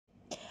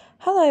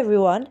Hello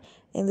everyone,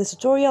 in this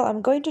tutorial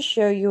I'm going to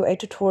show you a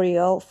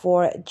tutorial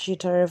for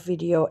Jitter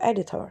video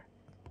editor.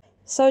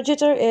 So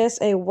Jitter is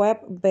a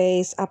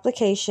web-based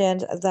application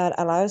that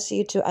allows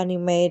you to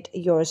animate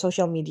your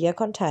social media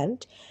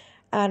content.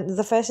 And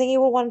the first thing you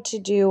will want to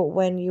do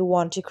when you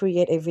want to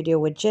create a video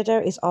with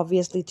Jitter is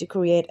obviously to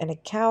create an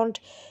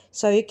account.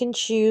 So you can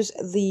choose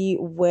the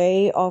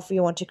way of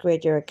you want to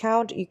create your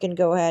account. You can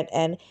go ahead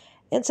and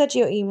insert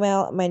your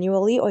email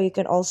manually, or you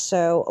can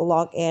also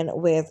log in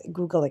with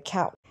Google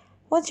account.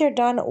 Once you're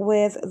done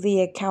with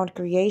the account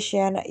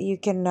creation, you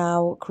can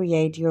now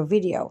create your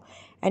video.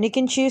 And you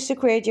can choose to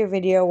create your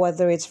video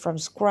whether it's from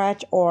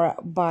scratch or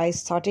by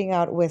starting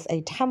out with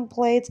a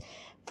template.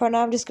 For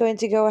now, I'm just going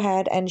to go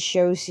ahead and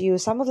shows you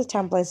some of the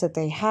templates that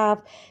they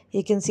have.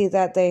 You can see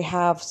that they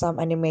have some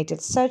animated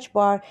search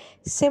bar,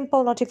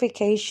 simple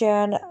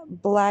notification,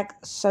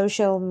 black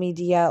social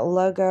media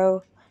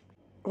logo,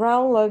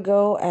 round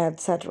logo,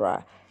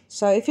 etc.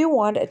 So if you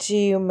want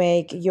to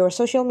make your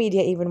social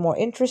media even more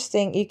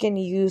interesting, you can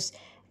use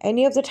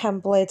any of the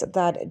templates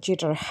that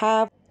Jitter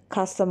have,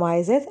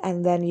 customize it,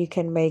 and then you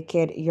can make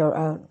it your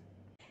own.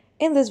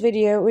 In this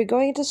video, we're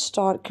going to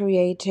start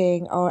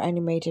creating our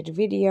animated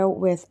video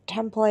with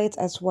templates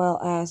as well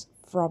as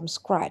from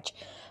scratch.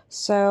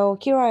 So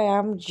here I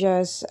am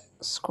just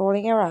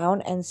scrolling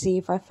around and see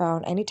if I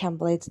found any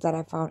templates that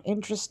I found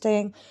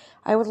interesting.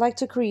 I would like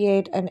to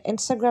create an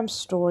Instagram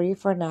story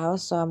for now,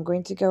 so I'm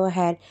going to go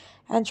ahead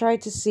and try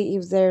to see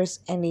if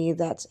there's any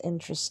that's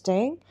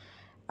interesting.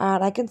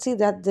 And I can see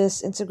that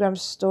this Instagram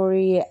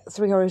story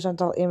 3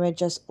 horizontal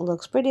images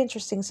looks pretty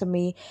interesting to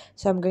me.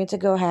 So I'm going to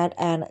go ahead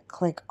and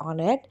click on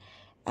it.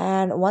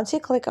 And once you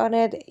click on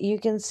it, you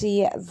can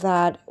see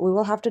that we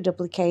will have to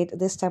duplicate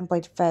this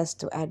template first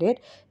to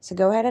edit. So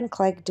go ahead and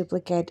click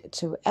duplicate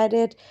to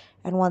edit.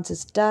 And once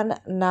it's done,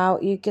 now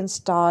you can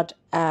start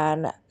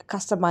and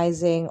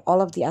customizing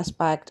all of the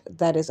aspect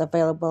that is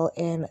available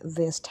in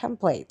this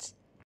template.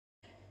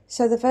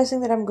 So the first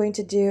thing that I'm going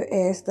to do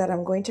is that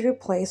I'm going to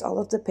replace all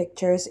of the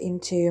pictures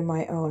into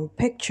my own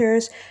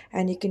pictures,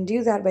 and you can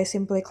do that by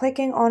simply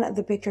clicking on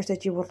the pictures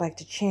that you would like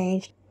to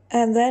change.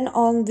 And then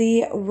on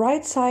the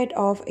right side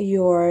of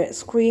your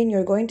screen,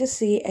 you're going to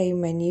see a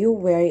menu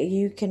where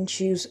you can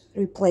choose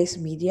replace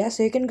media.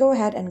 So you can go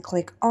ahead and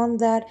click on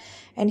that.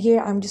 And here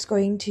I'm just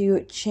going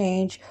to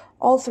change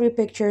all three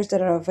pictures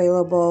that are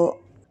available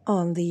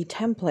on the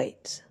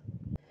template.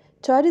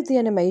 To edit the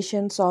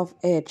animations of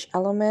each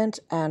element,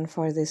 and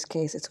for this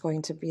case it's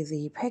going to be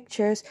the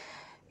pictures,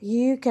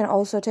 you can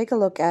also take a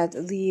look at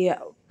the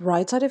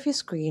right side of your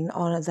screen.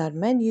 On that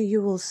menu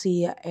you will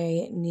see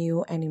a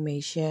new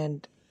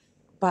animation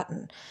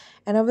button,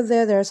 and over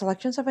there are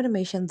selections of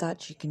animation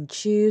that you can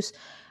choose.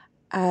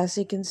 As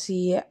you can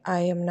see, I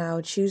am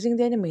now choosing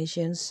the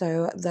animation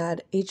so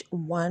that each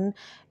one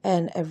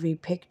and every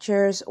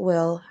pictures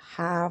will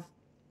have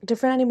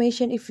different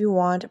animation if you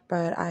want,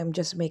 but I'm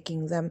just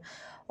making them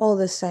all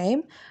the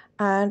same.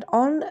 And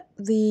on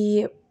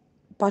the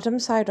bottom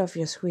side of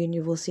your screen,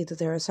 you will see that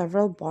there are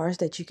several bars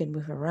that you can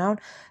move around.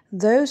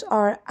 Those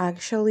are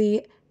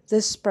actually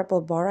this purple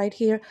bar right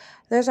here.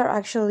 Those are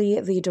actually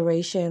the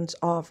durations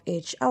of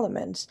each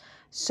element.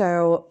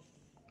 So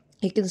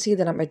you can see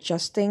that I'm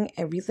adjusting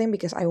everything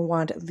because I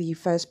want the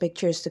first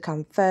pictures to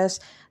come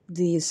first,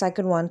 the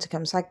second one to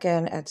come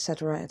second,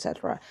 etc.,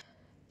 etc.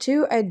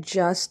 To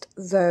adjust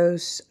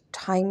those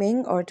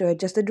timing or to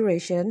adjust the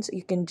durations,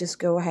 you can just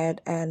go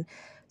ahead and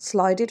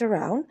slide it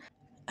around.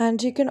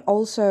 And you can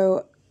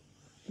also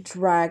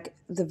drag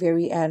the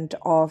very end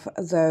of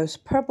those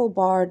purple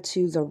bar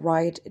to the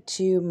right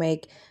to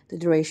make the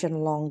duration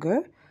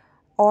longer,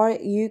 or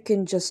you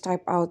can just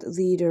type out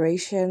the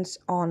durations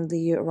on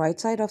the right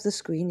side of the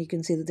screen. You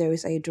can see that there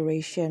is a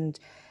duration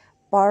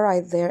bar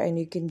right there, and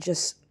you can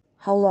just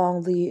how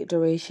long the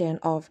duration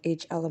of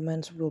each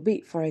element will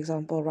be. For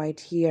example, right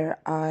here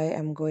I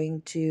am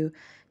going to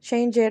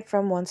change it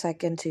from 1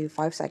 second to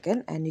 5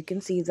 seconds, and you can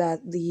see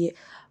that the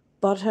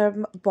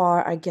bottom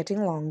bar are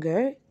getting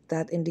longer.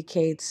 That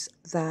indicates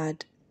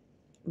that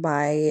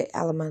my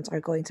elements are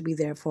going to be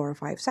there for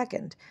 5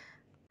 seconds.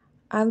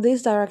 And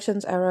these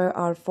directions arrow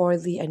are for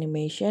the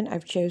animation.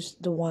 I've chose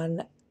the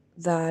one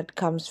that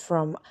comes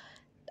from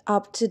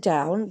up to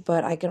down,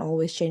 but I can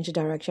always change the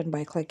direction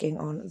by clicking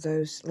on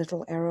those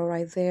little arrow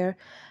right there.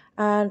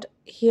 And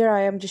here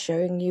I am just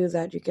showing you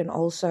that you can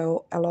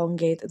also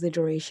elongate the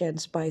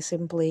durations by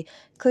simply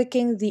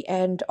clicking the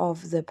end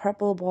of the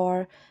purple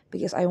bar,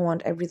 because I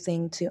want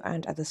everything to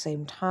end at the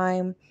same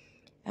time.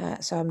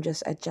 So I'm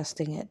just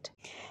adjusting it.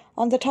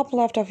 On the top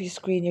left of your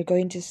screen, you're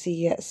going to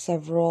see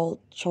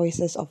several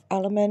choices of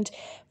element.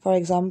 For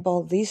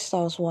example, these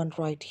stars one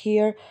right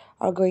here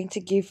are going to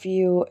give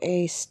you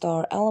a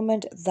star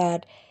element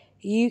that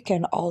you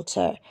can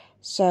alter.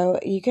 So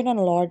you can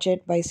enlarge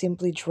it by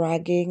simply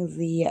dragging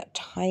the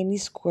tiny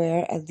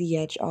square at the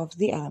edge of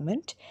the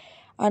element.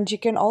 And you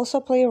can also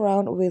play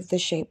around with the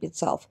shape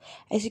itself.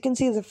 As you can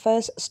see, the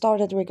first star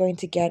that we're going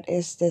to get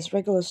is this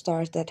regular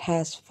star that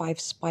has 5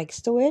 spikes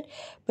to it.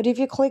 But if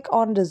you click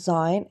on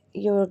design,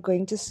 you're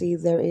going to see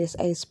there is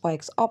a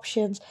spikes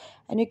options,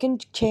 and you can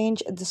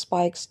change the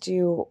spikes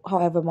to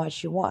however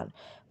much you want.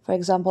 For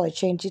example, I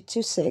changed it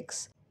to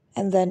 6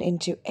 and then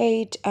into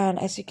 8, and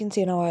as you can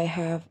see now I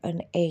have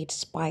an 8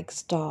 spike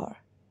star.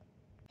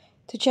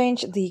 To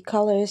change the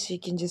colors, you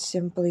can just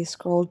simply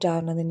scroll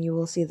down and then you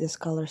will see this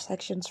color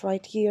sections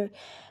right here.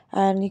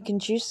 And you can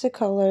choose the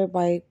color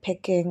by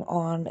picking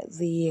on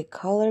the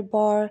color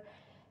bar.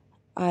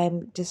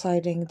 I'm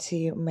deciding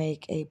to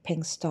make a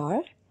pink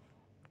star.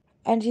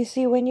 And you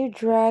see when you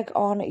drag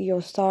on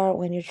your star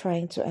when you're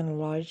trying to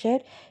enlarge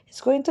it,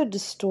 it's going to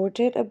distort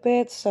it a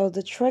bit. So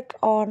the trick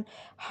on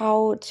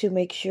how to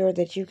make sure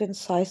that you can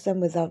size them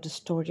without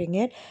distorting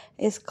it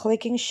is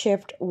clicking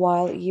shift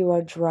while you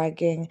are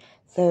dragging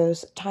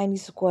those tiny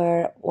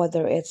square,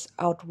 whether it's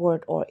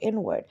outward or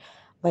inward.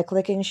 By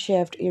clicking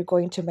shift, you're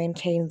going to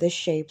maintain the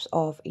shapes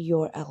of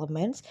your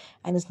elements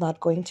and it's not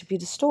going to be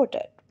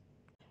distorted.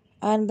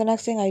 And the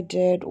next thing I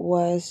did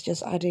was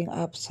just adding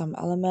up some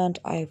element.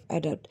 I've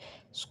added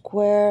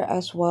square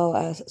as well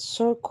as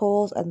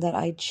circles, and then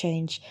I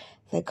changed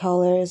the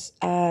colors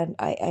and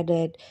I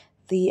added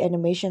the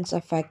animations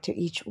effect to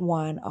each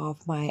one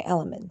of my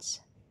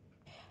elements.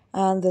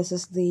 And this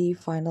is the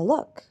final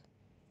look.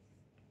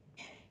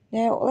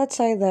 Now, let's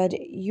say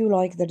that you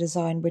like the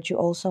design, but you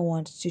also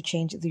want to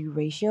change the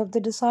ratio of the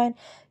design.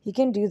 You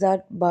can do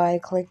that by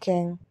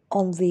clicking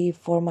on the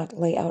format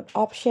layout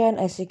option.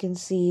 As you can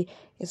see,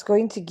 it's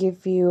going to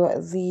give you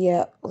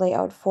the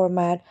layout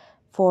format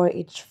for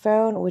each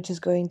phone, which is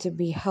going to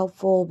be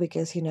helpful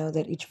because you know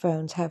that each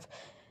phones have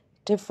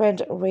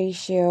different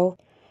ratio.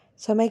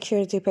 So make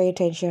sure to pay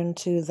attention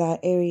to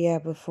that area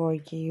before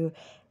you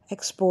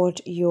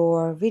export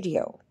your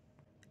video.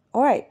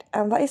 Alright,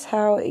 and that is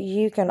how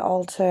you can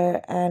alter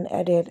and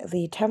edit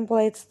the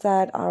templates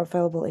that are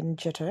available in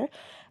Jitter.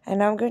 And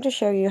now I'm going to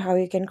show you how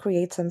you can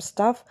create some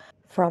stuff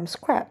from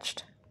scratch.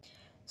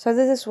 So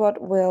this is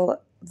what will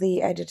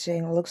the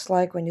editing looks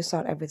like when you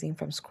start everything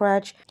from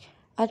scratch.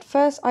 At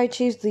first I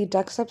chose the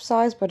desktop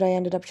size, but I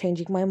ended up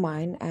changing my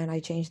mind and I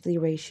changed the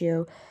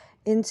ratio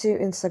into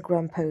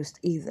Instagram post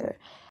either.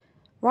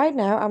 Right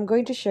now I'm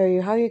going to show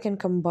you how you can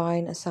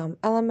combine some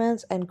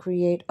elements and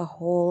create a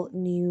whole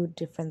new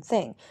different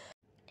thing.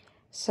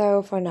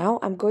 So for now,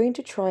 I'm going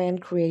to try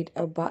and create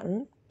a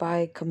button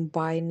by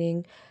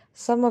combining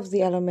some of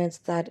the elements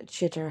that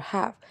Jitter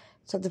have.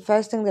 So the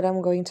first thing that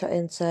I'm going to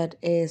insert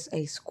is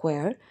a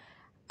square.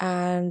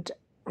 And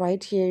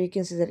right here, you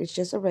can see that it's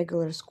just a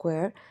regular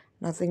square,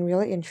 nothing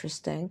really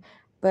interesting.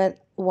 But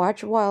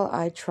watch while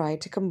I try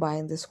to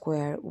combine the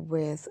square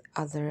with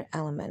other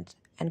elements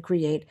and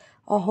create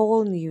a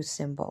whole new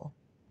symbol.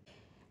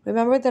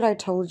 Remember that I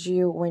told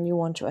you when you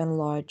want to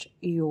enlarge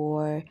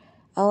your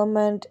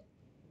element,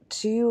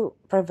 to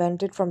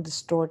prevent it from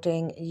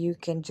distorting, you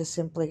can just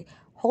simply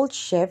hold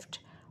shift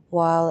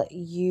while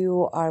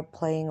you are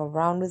playing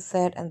around with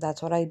it, and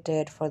that's what I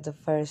did for the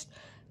first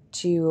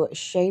two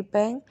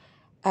shaping.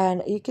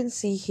 And you can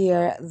see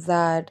here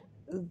that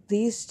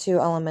these two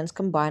elements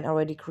combined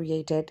already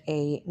created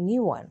a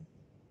new one.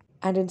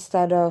 And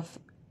instead of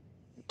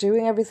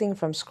doing everything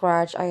from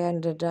scratch, I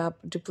ended up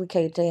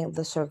duplicating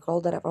the circle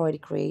that I've already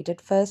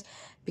created first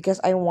because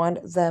I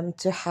want them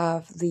to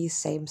have the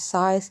same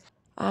size.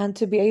 And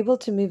to be able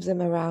to move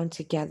them around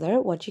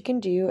together, what you can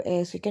do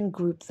is you can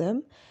group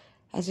them.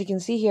 As you can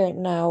see here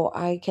now,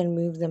 I can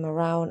move them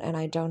around and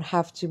I don't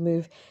have to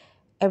move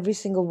every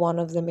single one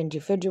of them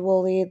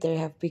individually. They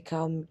have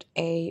become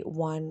a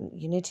one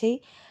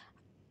unity.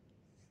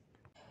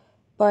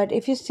 But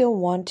if you still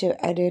want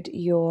to edit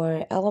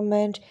your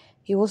element,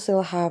 you will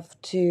still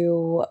have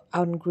to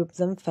ungroup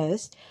them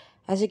first.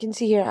 As you can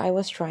see here, I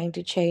was trying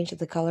to change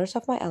the colors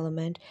of my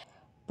element,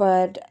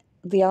 but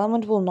the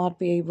element will not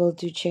be able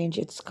to change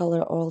its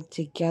color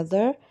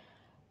altogether,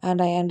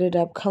 and I ended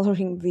up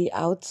coloring the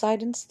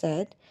outside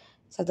instead.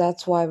 So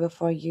that's why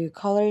before you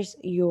colors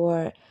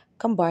your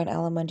combined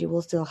element, you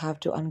will still have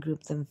to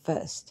ungroup them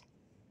first.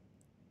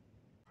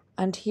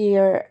 And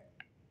here,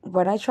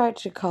 when I tried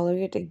to color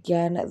it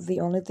again, the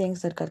only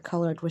things that got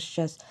colored was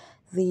just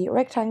the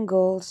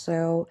rectangle.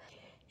 So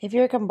if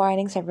you're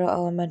combining several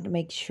elements,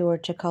 make sure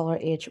to color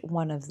each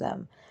one of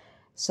them.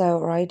 So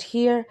right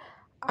here,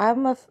 I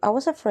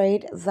was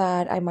afraid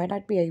that I might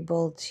not be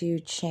able to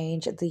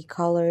change the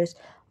colors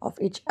of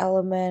each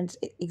element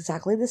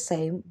exactly the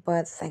same,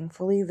 but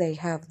thankfully they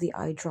have the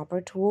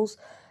eyedropper tools.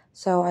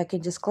 So I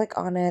can just click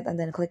on it and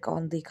then click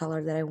on the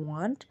color that I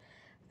want.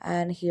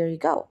 And here you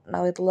go.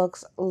 Now it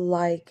looks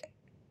like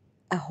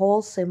a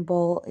whole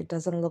symbol. It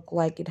doesn't look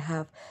like it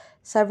have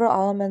several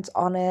elements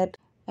on it.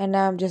 And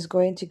now I'm just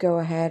going to go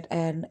ahead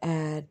and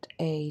add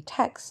a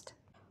text.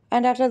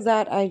 And after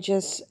that, I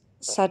just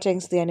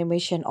settings the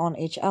animation on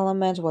each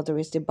element, whether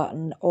it's the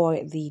button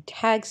or the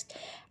text.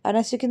 And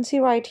as you can see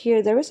right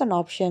here, there is an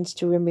option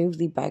to remove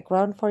the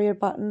background for your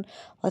button.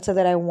 Let's say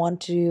that I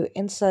want to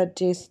insert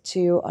this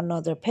to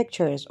another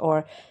pictures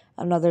or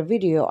another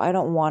video. I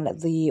don't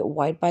want the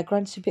white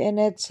background to be in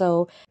it.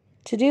 So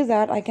to do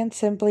that, I can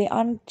simply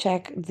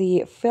uncheck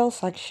the fill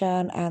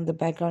section and the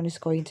background is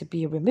going to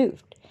be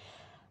removed.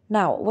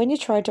 Now, when you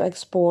try to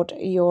export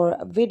your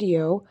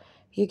video,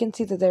 you can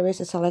see that there is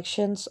a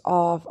selections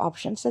of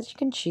options that you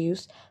can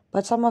choose,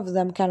 but some of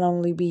them can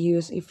only be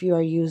used if you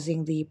are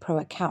using the pro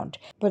account.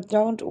 But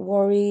don't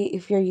worry,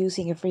 if you're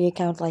using a free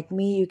account like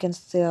me, you can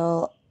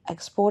still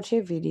export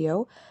your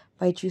video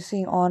by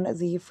choosing on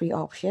the free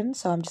option.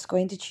 So I'm just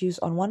going to choose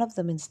on one of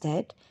them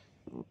instead.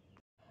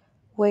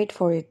 Wait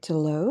for it to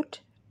load,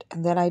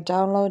 and then I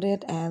download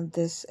it, and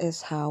this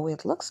is how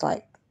it looks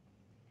like.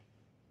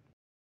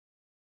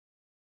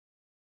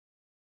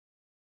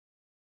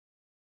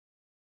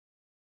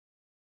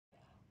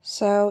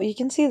 So you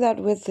can see that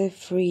with the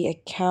free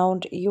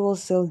account, you will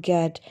still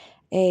get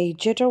a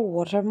Jitter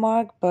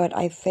watermark, but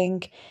I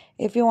think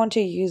if you want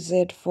to use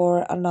it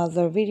for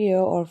another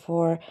video or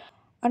for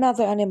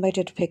another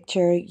animated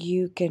picture,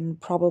 you can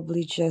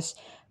probably just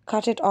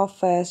cut it off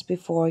first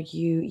before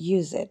you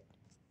use it.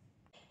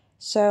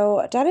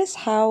 So that is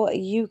how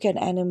you can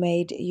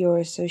animate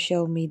your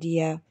social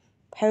media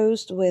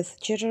post with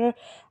Jitter.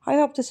 I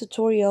hope this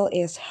tutorial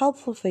is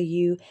helpful for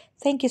you.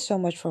 Thank you so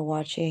much for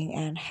watching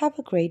and have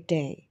a great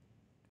day.